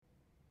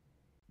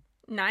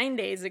9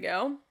 days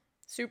ago,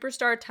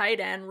 superstar tight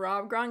end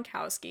Rob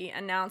Gronkowski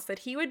announced that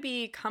he would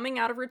be coming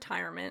out of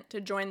retirement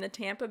to join the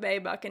Tampa Bay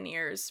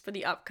Buccaneers for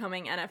the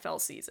upcoming NFL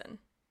season.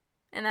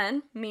 And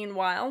then,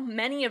 meanwhile,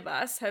 many of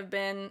us have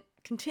been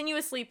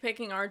continuously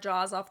picking our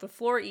jaws off the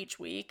floor each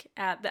week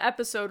at the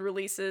episode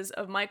releases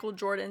of Michael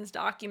Jordan's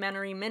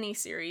documentary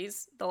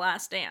miniseries, The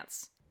Last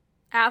Dance.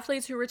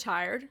 Athletes who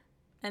retired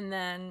and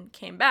then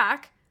came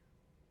back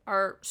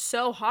are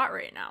so hot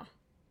right now.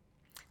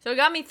 So it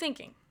got me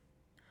thinking,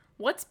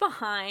 what's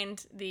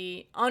behind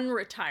the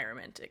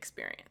unretirement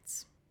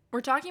experience?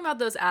 We're talking about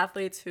those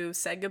athletes who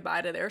said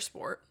goodbye to their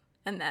sport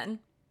and then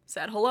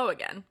said hello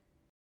again.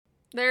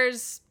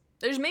 There's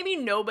maybe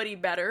nobody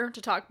better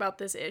to talk about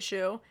this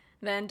issue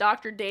than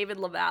Dr. David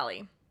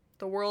LaValle,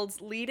 the world's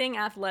leading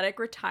athletic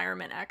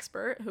retirement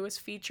expert who was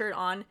featured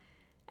on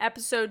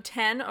episode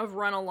 10 of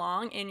Run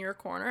Along in Your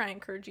Corner. I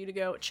encourage you to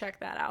go check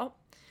that out.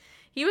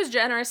 He was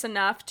generous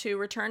enough to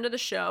return to the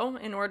show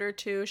in order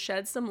to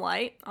shed some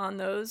light on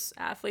those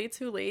athletes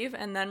who leave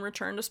and then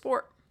return to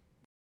sport.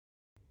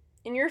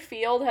 In your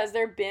field, has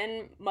there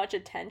been much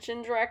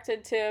attention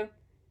directed to,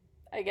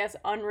 I guess,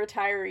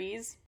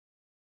 unretirees?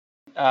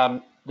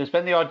 There's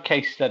been the odd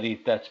case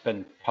study that's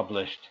been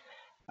published.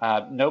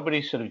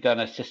 Nobody's sort of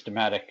done a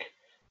systematic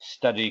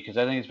study because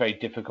I think it's very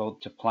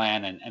difficult to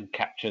plan and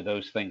capture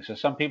those things. So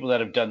some people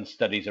that have done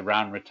studies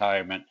around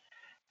retirement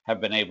have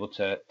been able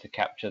to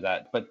capture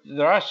that. But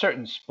there are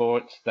certain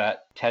sports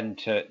that tend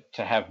to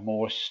have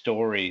more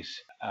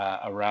stories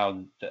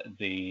around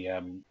the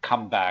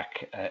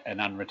comeback and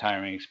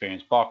unretiring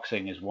experience.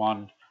 Boxing is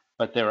one,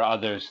 but there are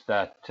others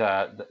that,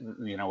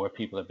 where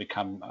people have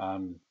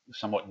become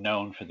somewhat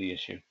known for the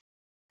issue.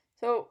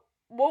 So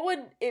what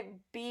would it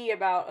be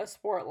about a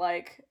sport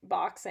like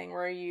boxing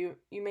where you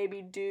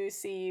maybe do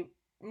see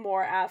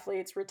more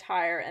athletes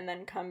retire and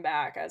then come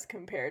back as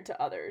compared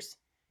to others?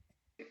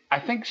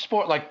 I think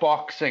sport like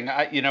boxing,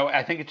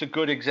 I think it's a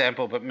good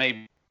example, but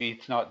maybe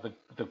it's not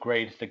the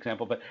greatest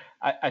example. But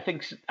I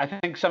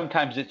think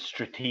sometimes it's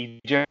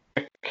strategic.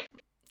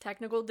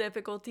 Technical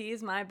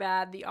difficulties, my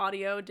bad. The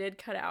audio did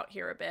cut out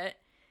here a bit.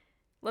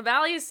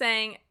 LaValle is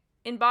saying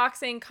in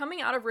boxing,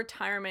 coming out of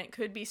retirement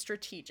could be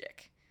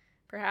strategic.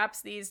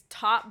 Perhaps these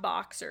top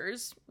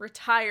boxers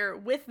retire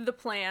with the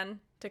plan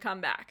to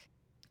come back.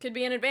 Could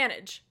be an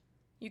advantage.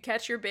 You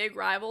catch your big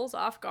rivals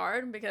off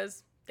guard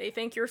because they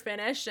think you're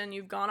finished and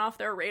you've gone off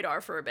their radar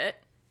for a bit.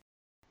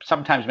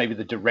 Sometimes maybe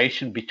the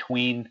duration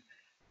between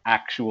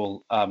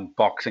actual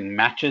boxing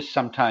matches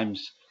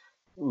sometimes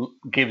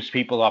gives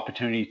people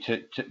opportunity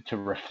to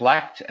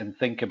reflect and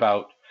think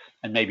about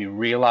and maybe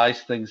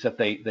realize things that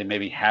they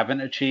maybe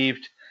haven't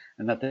achieved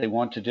and that they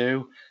want to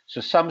do.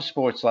 So some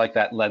sports like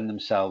that lend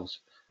themselves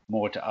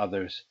more to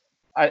others.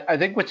 I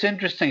think what's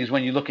interesting is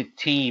when you look at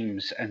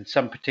teams and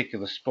some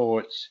particular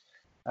sports,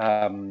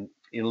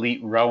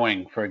 elite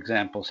rowing, for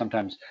example,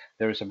 sometimes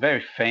there are some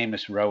very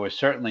famous rowers,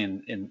 certainly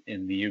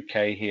in the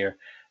UK here,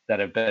 that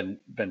have been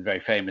very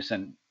famous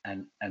and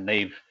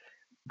they've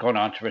gone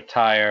on to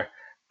retire,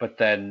 but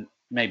then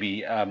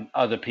maybe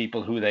other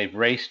people who they've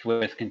raced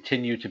with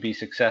continue to be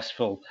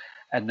successful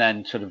and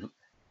then sort of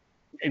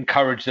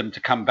encourage them to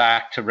come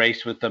back to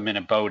race with them in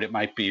a boat. It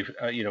might be,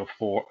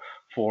 4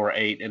 or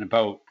 8 in a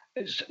boat.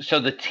 So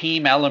the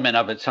team element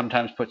of it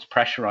sometimes puts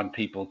pressure on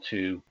people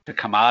to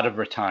come out of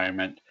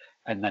retirement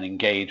and then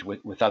engage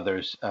with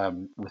others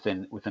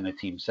within a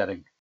team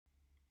setting.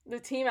 The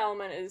team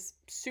element is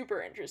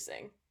super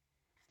interesting.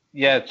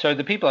 Yeah, so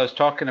the people I was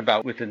talking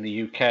about within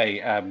the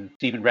UK,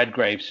 Stephen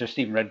Redgrave. So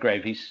Stephen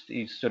Redgrave,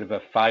 he's sort of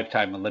a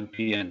 5-time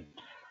Olympian,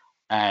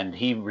 and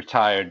he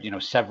retired,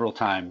 several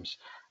times.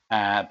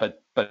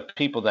 But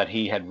people that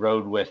he had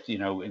rowed with,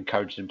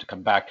 encouraged him to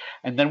come back.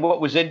 And then what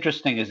was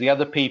interesting is the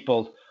other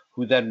people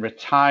who then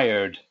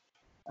retired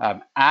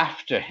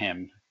after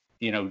him,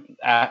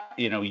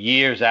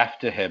 years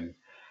after him,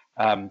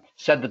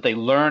 said that they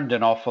learned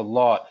an awful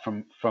lot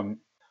from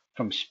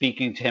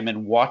speaking to him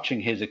and watching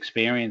his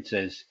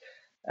experiences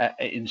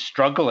in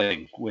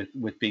struggling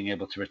with being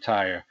able to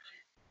retire.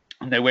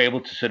 And they were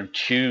able to sort of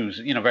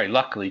choose, very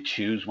luckily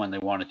choose when they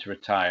wanted to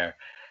retire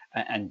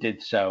and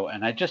did so.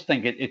 And I just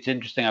think it's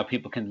interesting how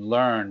people can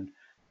learn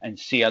and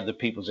see other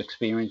people's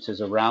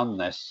experiences around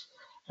this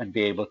and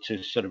be able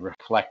to sort of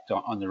reflect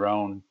on their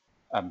own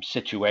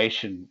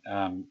situation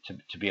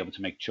to be able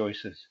to make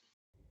choices.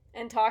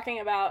 And talking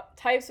about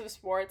types of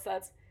sports,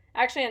 that's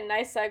actually a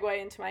nice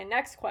segue into my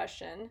next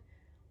question.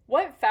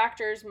 What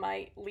factors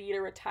might lead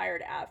a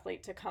retired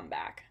athlete to come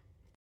back?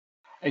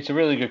 It's a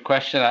really good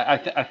question.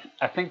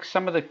 I think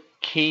some of the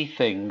key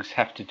things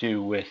have to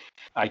do with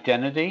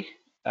identity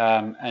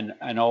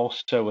and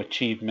also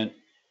achievement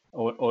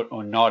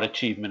or not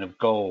achievement of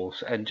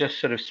goals. And just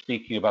sort of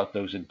speaking about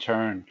those in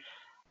turn,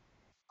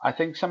 I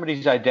think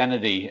somebody's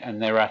identity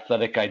and their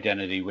athletic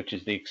identity, which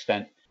is the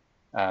extent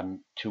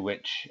to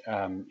which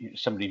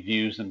somebody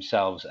views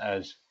themselves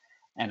as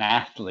an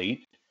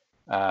athlete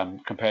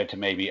compared to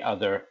maybe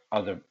other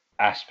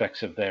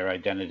aspects of their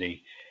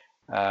identity.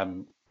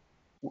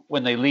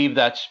 When they leave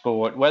that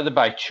sport, whether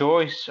by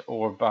choice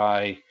or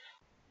by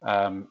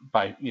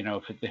by,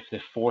 if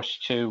they're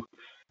forced to,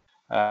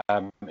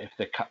 if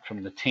they're cut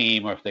from the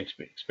team or if they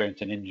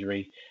experience an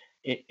injury.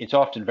 It's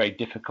often very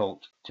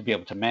difficult to be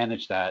able to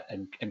manage that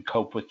and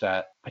cope with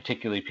that,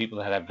 particularly people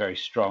that have very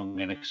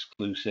strong and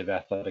exclusive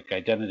athletic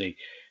identity.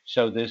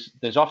 So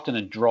there's often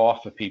a draw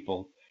for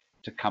people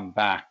to come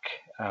back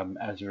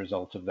as a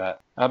result of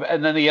that.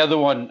 And then the other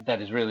one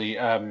that is really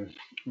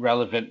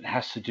relevant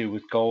has to do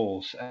with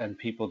goals and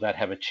people that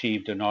have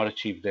achieved or not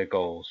achieved their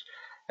goals.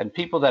 And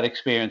people that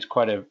experience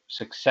quite a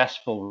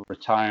successful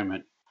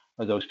retirement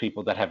are those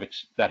people that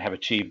have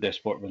achieved their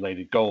sport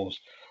related goals.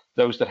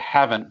 Those that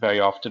haven't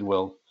very often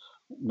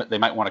they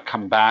might want to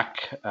come back,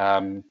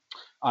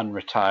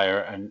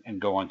 unretire,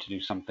 and go on to do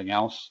something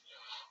else.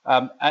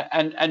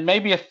 And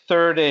maybe a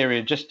third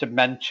area just to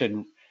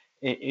mention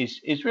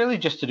is really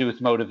just to do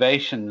with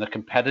motivation, the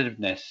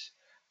competitiveness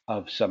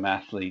of some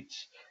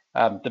athletes.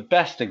 The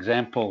best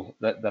example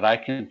that I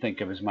can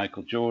think of is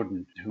Michael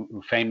Jordan,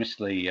 who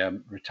famously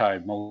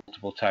retired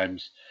multiple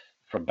times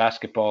from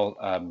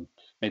basketball,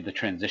 made the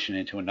transition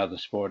into another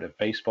sport of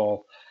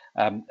baseball.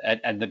 And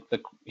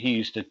he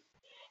used to,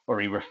 or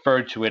he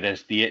referred to it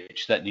as the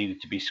itch that needed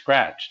to be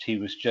scratched. He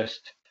was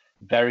just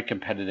very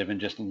competitive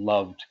and just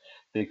loved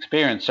the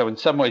experience. So in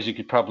some ways, you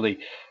could probably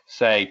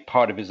say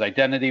part of his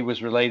identity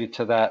was related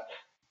to that.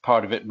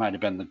 Part of it might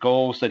have been the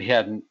goals that he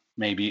hadn't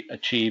maybe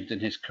achieved in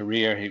his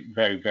career,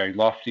 very, very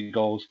lofty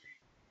goals,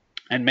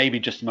 and maybe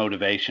just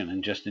motivation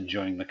and just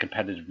enjoying the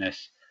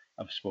competitiveness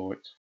of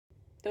sports.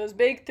 Those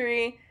big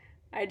three: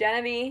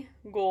 identity,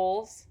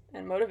 goals,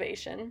 and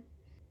motivation.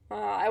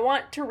 I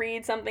want to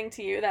read something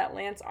to you that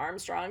Lance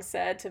Armstrong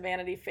said to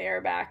Vanity Fair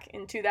back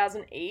in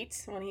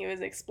 2008 when he was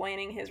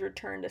explaining his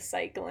return to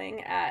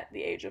cycling at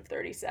the age of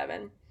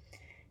 37.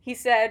 He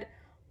said,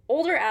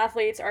 "Older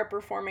athletes are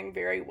performing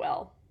very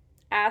well.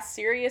 Ask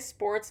serious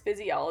sports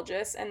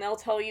physiologists and they'll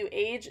tell you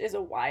age is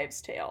a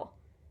wives' tale.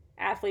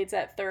 Athletes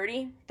at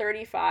 30,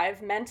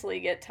 35 mentally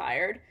get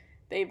tired.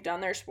 They've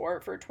done their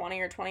sport for 20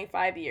 or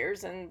 25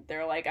 years and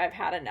they're like, I've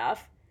had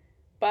enough.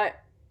 But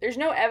there's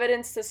no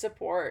evidence to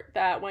support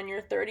that when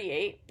you're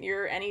 38,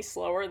 you're any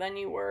slower than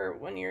you were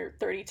when you're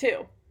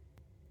 32.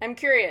 I'm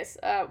curious,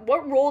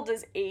 what role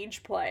does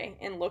age play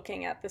in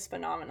looking at this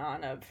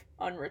phenomenon of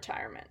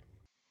unretirement?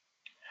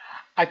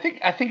 I think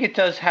it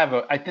does have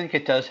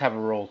a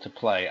role to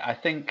play. I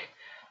think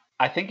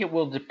it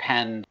will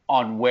depend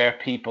on where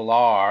people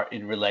are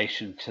in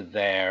relation to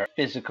their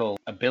physical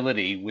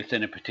ability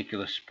within a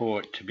particular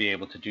sport to be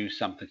able to do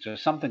something. So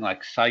something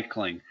like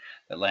cycling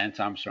that Lance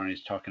Armstrong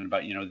is talking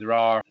about, there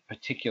are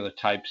particular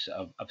types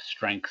of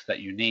strengths that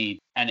you need,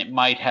 and it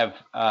might have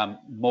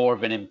more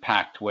of an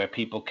impact where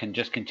people can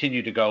just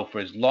continue to go for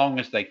as long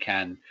as they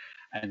can,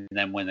 and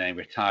then when they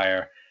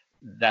retire,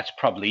 that's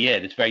probably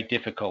it. It's very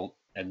difficult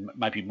and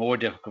might be more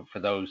difficult for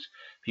those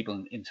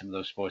people in some of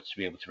those sports to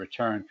be able to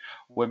return.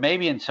 Where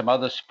maybe in some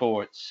other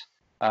sports,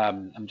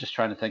 I'm just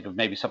trying to think of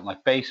maybe something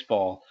like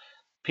baseball,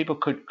 people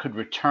could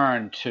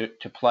return to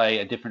play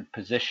a different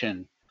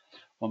position,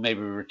 or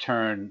maybe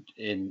return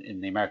in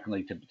the American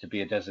League to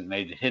be a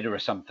designated hitter or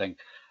something,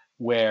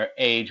 where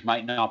age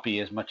might not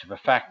be as much of a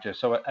factor.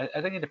 So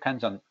I think it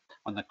depends on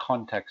the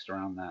context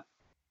around that.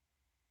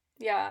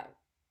 Yeah,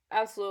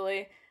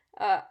 absolutely.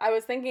 I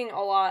was thinking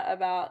a lot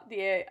about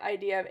the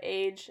idea of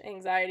age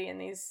anxiety in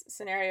these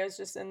scenarios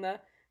just in the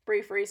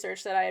brief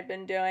research that I had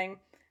been doing.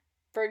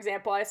 For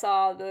example, I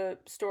saw the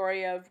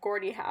story of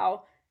Gordie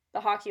Howe,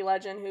 the hockey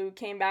legend who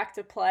came back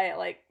to play at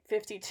like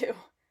 52.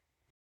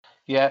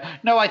 Yeah,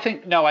 no, I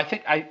think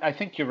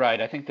you're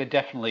right. I think there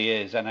definitely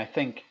is, and I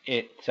think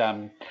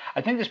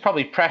there's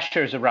probably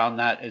pressures around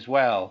that as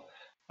well.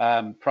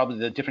 Probably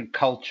the different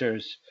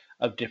cultures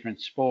of different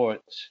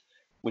sports,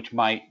 which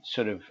might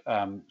sort of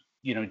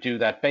do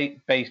that.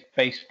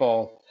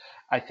 Baseball,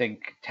 I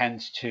think,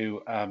 tends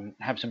to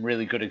have some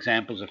really good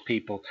examples of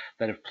people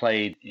that have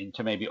played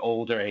into maybe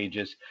older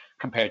ages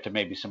compared to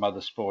maybe some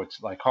other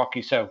sports like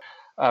hockey. So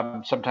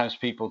sometimes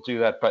people do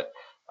that, but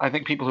I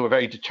think people who are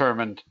very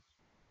determined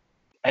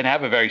and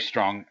have a very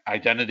strong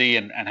identity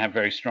and have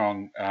very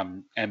strong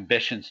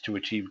ambitions to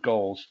achieve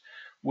goals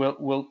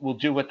will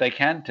do what they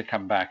can to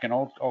come back, and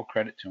all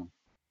credit to them.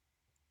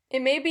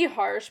 It may be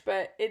harsh,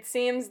 but it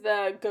seems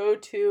the go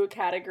to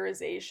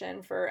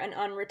categorization for an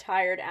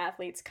unretired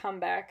athlete's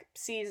comeback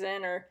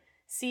season or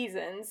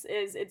seasons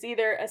is it's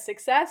either a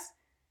success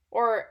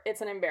or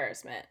it's an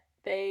embarrassment.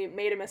 They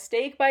made a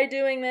mistake by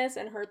doing this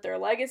and hurt their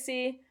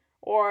legacy,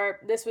 or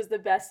this was the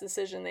best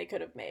decision they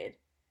could have made.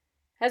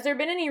 Has there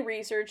been any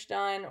research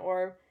done,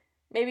 or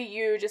maybe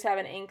you just have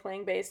an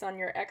inkling based on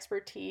your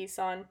expertise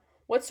on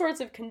what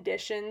sorts of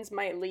conditions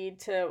might lead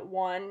to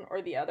one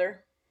or the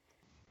other?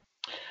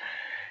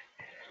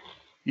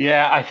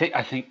 Yeah, I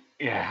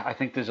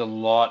think there's a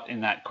lot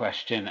in that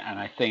question, and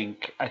I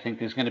think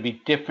there's going to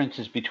be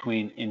differences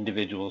between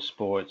individual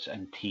sports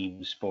and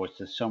team sports.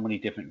 There's so many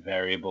different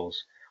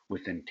variables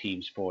within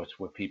team sports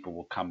where people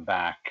will come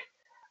back,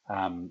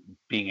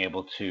 being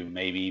able to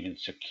maybe even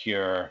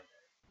secure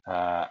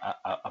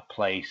a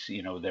place,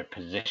 their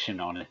position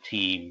on a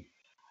team,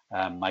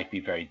 might be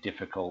very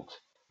difficult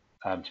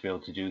to be able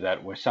to do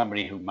that. Where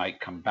somebody who might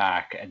come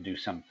back and do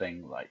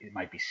something like, it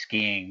might be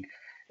skiing,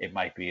 it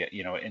might be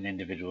an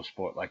individual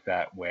sport like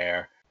that,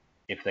 where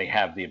if they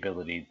have the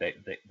ability,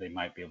 they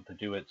might be able to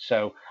do it.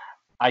 So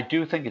I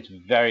do think it's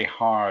very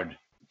hard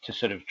to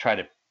sort of try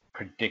to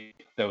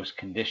predict those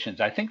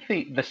conditions. I think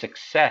the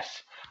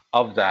success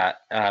of that,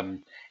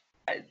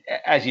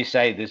 as you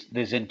say,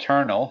 there's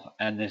internal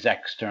and there's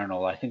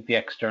external. I think the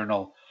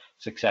external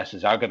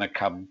successes are going to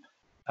come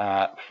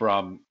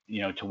from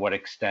to what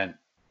extent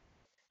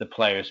the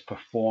player's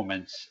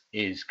performance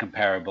is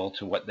comparable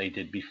to what they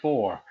did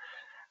before,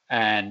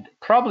 and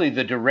probably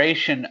the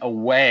duration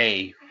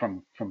away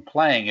from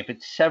playing. If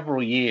it's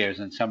several years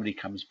and somebody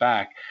comes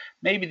back,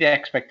 maybe the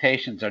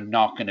expectations are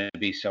not going to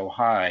be so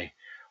high.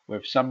 Where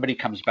if somebody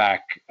comes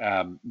back,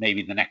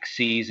 maybe the next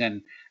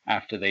season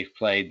after they've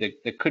played,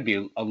 there could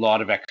be a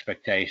lot of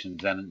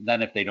expectations, and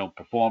then if they don't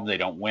perform, they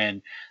don't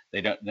win,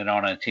 they're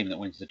not on a team that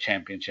wins the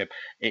championship,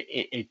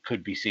 it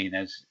could be seen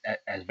as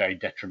very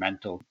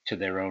detrimental to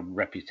their own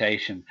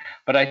reputation.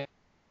 But I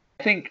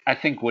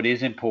think what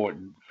is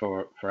important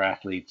for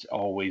athletes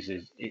always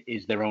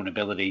is their own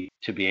ability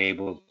to be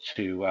able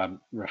to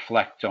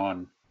reflect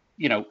on,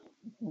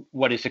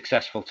 what is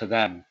successful to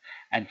them.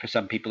 And for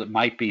some people, it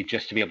might be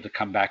just to be able to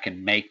come back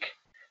and make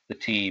the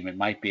team. It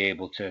might be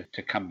able to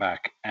come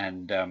back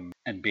and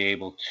be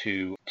able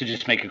to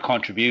just make a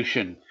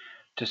contribution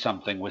to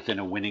something within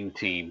a winning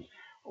team,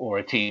 or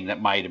a team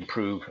that might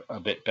improve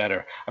a bit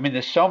better. I mean,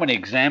 there's so many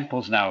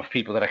examples now of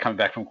people that are coming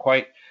back from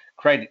quite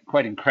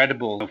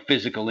incredible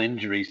physical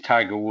injuries.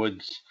 Tiger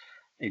Woods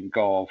in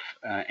golf,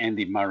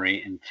 Andy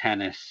Murray in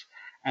tennis.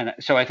 And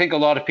so I think a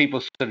lot of people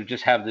sort of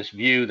just have this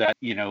view that,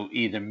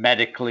 either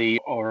medically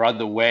or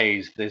other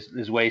ways,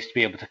 there's ways to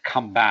be able to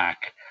come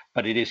back,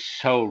 but it is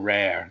so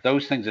rare.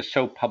 Those things are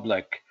so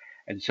public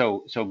and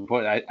so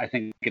important. I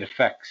think it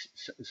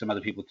affects some other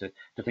people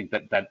to think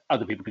that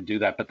other people can do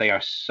that, but they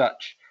are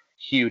such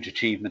huge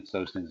achievements,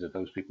 those things that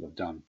those people have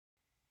done.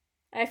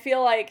 I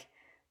feel like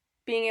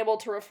being able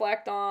to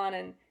reflect on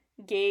and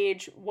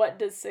gauge what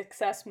does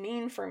success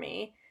mean for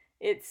me,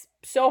 it's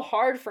so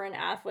hard for an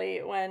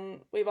athlete when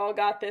we've all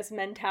got this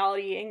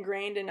mentality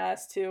ingrained in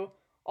us to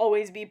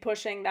always be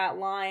pushing that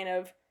line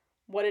of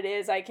what it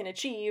is I can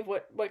achieve,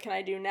 what can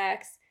I do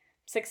next.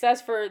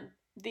 Success for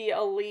the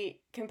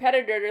elite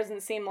competitor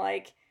doesn't seem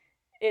like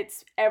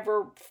it's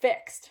ever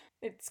fixed.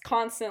 It's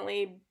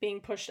constantly being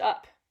pushed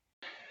up.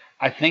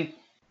 I think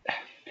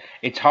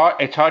it's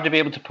hard to be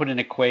able to put an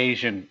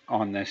equation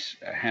on this,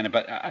 Hannah,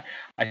 but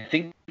I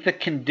think the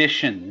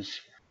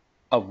conditions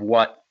of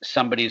what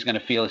somebody is going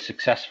to feel is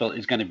successful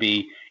is going to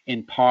be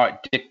in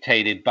part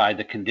dictated by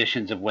the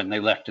conditions of when they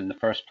left in the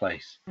first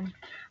place.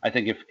 I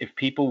think if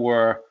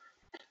people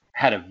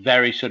had a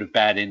very sort of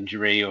bad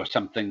injury, or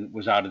something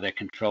was out of their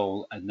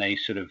control and they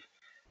sort of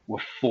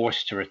were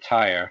forced to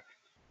retire,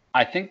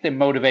 I think the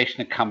motivation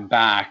to come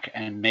back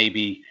and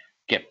maybe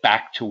get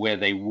back to where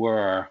they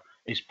were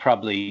is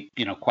probably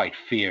quite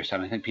fierce.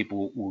 And I think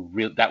people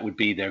that would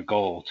be their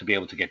goal, to be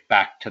able to get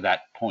back to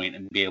that point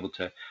and be able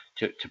to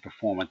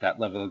perform at that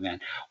level again.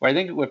 Where I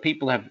think where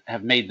people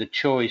have made the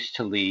choice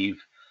to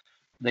leave,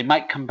 they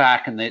might come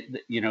back and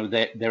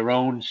their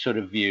own sort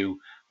of view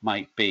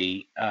might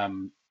be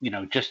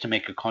just to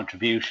make a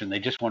contribution. They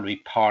just want to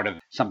be part of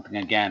something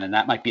again, and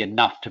that might be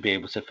enough to be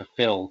able to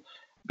fulfill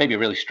maybe a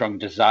really strong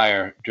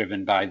desire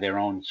driven by their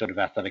own sort of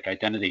athletic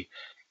identity.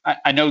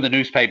 I know the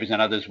newspapers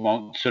and others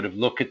won't sort of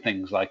look at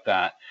things like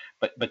that,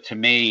 but to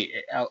me,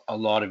 a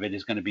lot of it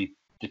is going to be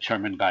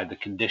determined by the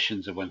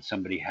conditions of when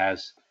somebody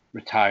has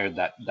retired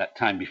that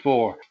time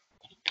before.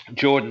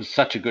 Jordan's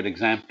such a good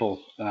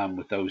example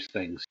with those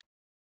things.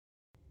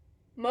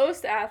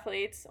 Most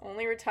athletes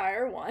only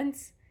retire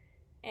once,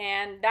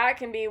 and that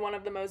can be one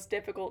of the most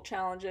difficult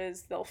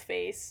challenges they'll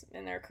face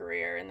in their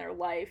career, in their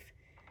life.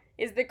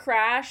 Is the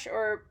crash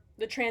or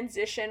the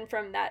transition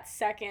from that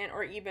second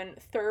or even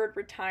third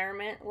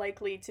retirement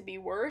likely to be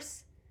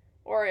worse?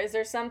 Or is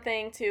there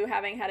something to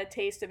having had a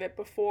taste of it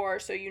before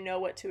so you know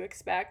what to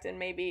expect and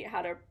maybe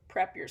how to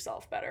prep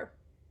yourself better?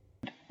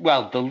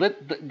 Well,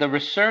 the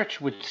research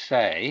would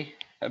say,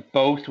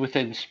 both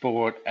within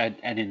sport and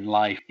in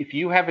life, if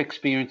you have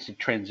experienced a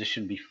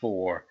transition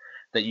before,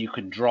 that you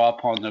can draw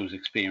upon those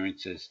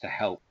experiences to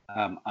help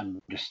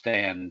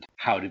understand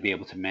how to be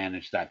able to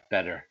manage that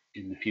better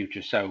in the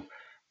future. So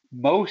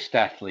most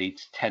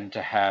athletes tend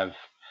to have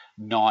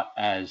not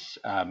as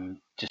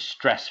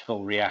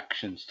distressful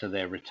reactions to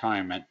their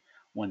retirement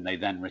when they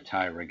then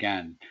retire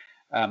again.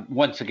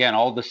 Once again,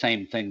 all the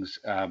same things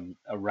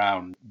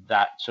around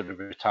that sort of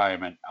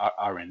retirement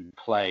are in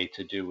play,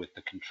 to do with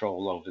the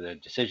control over their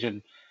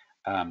decision.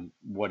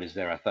 What is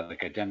their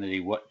athletic identity?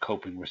 What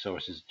coping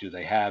resources do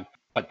they have?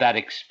 But that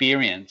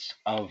experience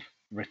of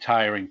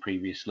retiring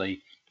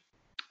previously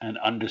and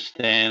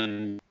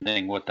understanding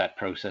what that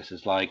process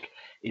is like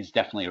is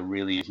definitely a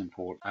really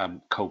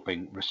important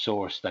coping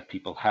resource that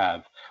people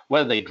have.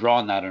 Whether they draw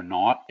on that or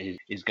not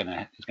is going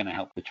to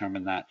help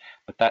determine that,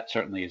 but that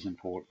certainly is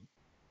important.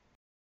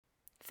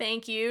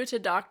 Thank you to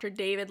Dr.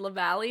 David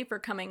LaValle for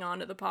coming on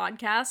to the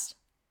podcast.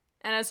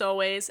 And as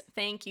always,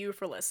 thank you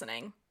for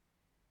listening.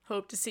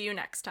 Hope to see you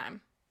next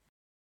time.